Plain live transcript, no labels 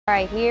All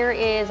right, here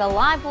is a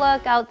live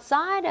look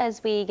outside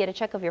as we get a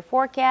check of your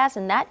forecast,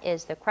 and that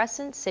is the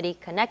Crescent City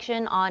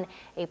Connection on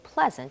a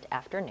pleasant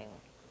afternoon.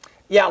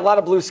 Yeah, a lot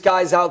of blue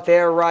skies out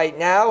there right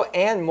now,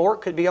 and more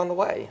could be on the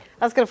way.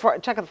 Let's get a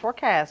check of the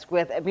forecast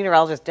with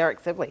meteorologist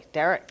Derek Sibley.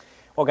 Derek.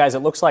 Well, guys, it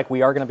looks like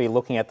we are going to be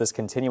looking at this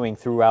continuing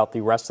throughout the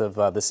rest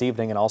of this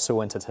evening and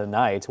also into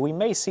tonight. We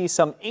may see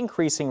some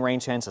increasing rain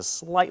chances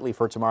slightly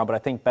for tomorrow, but I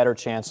think better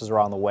chances are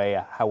on the way,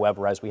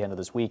 however, as we head into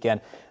this weekend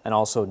and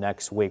also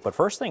next week. But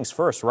first things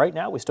first, right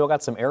now we still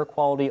got some air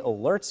quality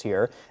alerts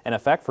here in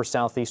effect for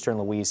southeastern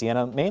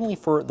Louisiana, mainly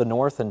for the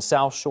north and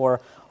south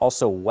shore,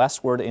 also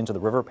westward into the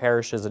river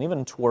parishes and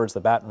even towards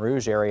the Baton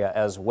Rouge area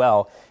as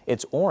well.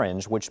 It's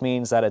orange, which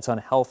means that it's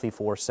unhealthy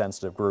for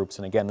sensitive groups.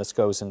 And again, this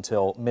goes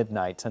until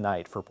midnight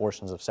tonight for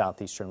portions of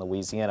southeastern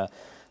Louisiana.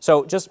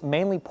 So just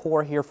mainly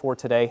poor here for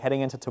today.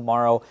 Heading into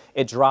tomorrow,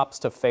 it drops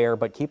to fair,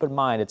 but keep in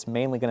mind it's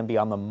mainly going to be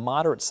on the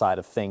moderate side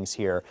of things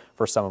here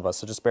for some of us.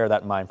 So just bear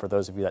that in mind for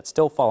those of you that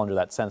still fall under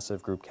that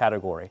sensitive group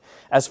category.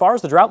 As far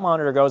as the drought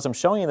monitor goes, I'm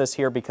showing you this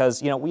here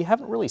because, we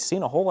haven't really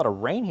seen a whole lot of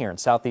rain here in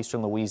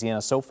southeastern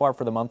Louisiana so far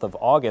for the month of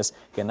August.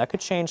 Again, that could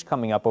change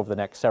coming up over the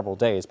next several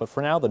days. But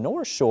for now, the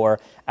North Shore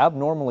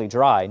abnormally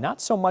dry.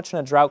 Not so much in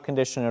a drought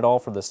condition at all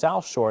for the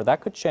South Shore.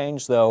 That could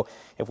change, though,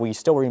 if we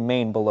still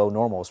remain below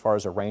normal as far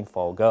as the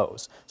rainfall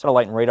goes.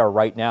 Satellite and radar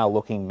right now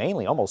looking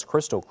mainly almost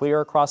crystal clear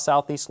across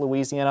southeast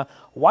Louisiana.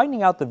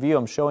 Widening out the view,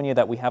 I'm showing you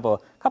that we have a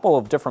couple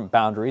of different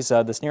boundaries.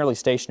 This nearly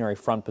stationary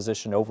front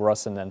position over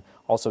us and then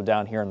also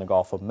down here in the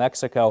Gulf of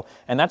Mexico.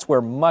 And that's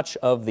where much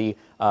of the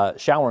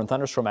shower and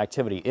thunderstorm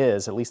activity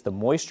is, at least the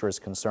moisture is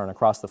concerned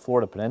across the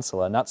Florida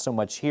Peninsula. Not so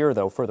much here,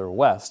 though, further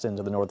west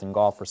into the northern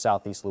Gulf for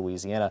southeast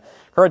Louisiana.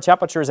 Current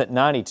temperatures at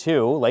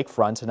 92,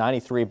 Lakefront,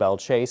 93 Belle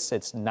Chase.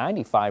 It's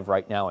 95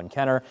 right now in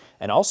Kenner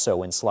and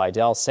also in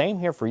Slidell. Same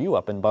here for you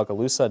up in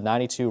Bogalusa,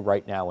 92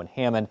 right now in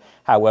Hammond.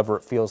 However,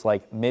 it feels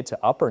like mid to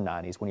upper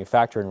 90s when you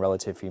factor in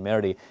relative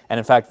humidity. And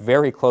in fact,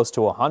 very close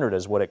to 100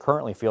 is what it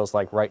currently feels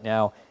like right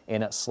now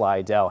in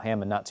Slidell.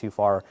 Hammond not too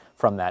far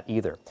from that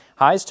either.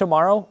 Highs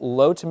tomorrow,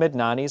 low to mid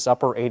 90s,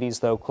 upper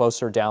 80s though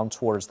closer down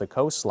towards the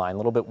coastline. A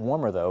little bit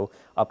warmer though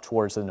up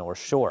towards the North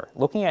Shore.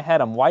 Looking ahead,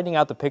 I'm widening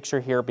out the picture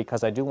here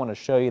because I do want to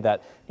show you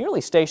that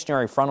nearly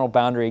stationary frontal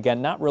boundary.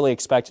 Again, not really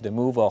expected to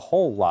move a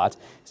whole lot.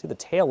 See the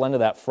tail end of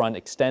that front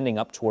extending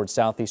up towards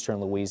southeastern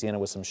Louisiana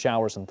with some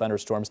showers and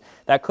thunderstorms.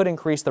 That could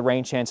increase the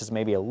rain chances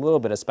maybe a little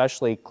bit,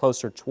 especially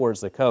closer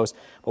towards the coast.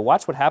 But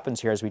watch what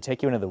happens here as we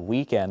take you into the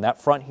weekend. That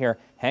front here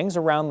hangs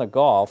around the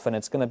Gulf, and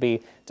it's going to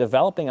be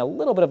developing a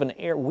little bit of an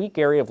weak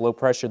area of low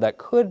pressure that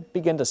could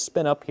begin to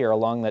spin up here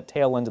along that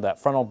tail end of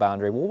that frontal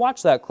boundary. We'll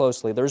watch that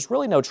closely. There's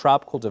really no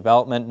tropical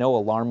development, no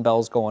alarm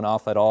bells going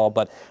off at all,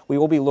 but we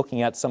will be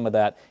looking at some of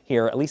that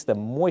here, at least the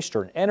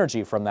moisture and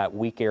energy from that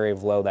weak area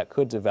of low that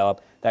could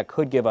develop, that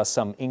could give us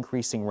some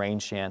increasing rain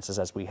chances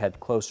as we head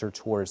closer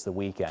towards the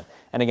weekend.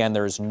 And again,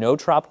 there's no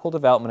tropical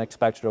development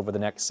expected over the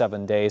next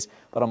 7 days,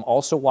 but I'm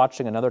also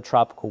watching another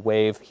tropical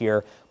wave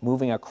here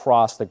moving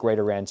across the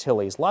greater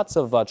Antilles. Lots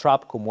of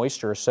tropical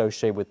moisture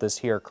associated with this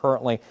here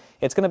currently.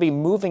 It's going to be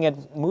moving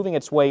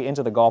its way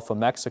into the Gulf of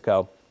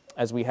Mexico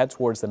as we head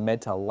towards the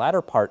mid to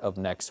latter part of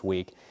next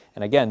week.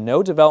 And again,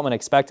 no development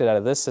expected out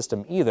of this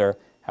system either.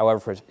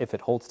 However, if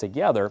it holds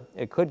together,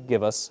 it could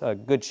give us a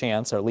good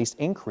chance, or at least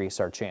increase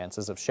our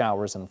chances of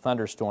showers and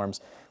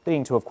thunderstorms,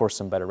 leading to, of course,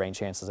 some better rain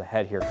chances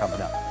ahead here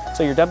coming up.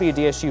 So your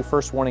WDSU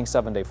first warning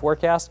 7-day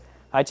forecast.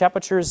 High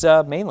temperatures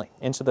mainly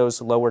into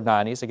those lower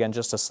 90s. Again,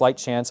 just a slight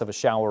chance of a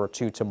shower or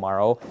two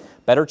tomorrow.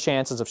 Better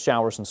chances of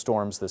showers and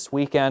storms this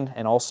weekend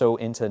and also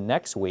into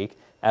next week.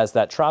 As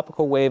that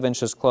tropical wave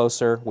inches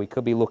closer, we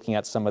could be looking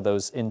at some of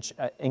those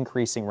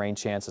increasing rain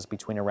chances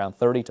between around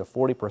 30 to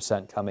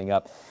 40% coming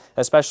up,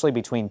 especially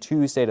between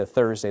Tuesday to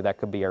Thursday. That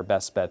could be our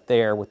best bet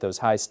there, with those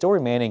highs still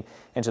remaining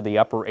into the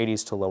upper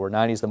 80s to lower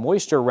 90s. The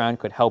moisture around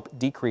could help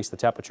decrease the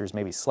temperatures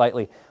maybe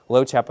slightly.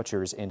 Low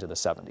temperatures into the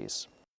 70s.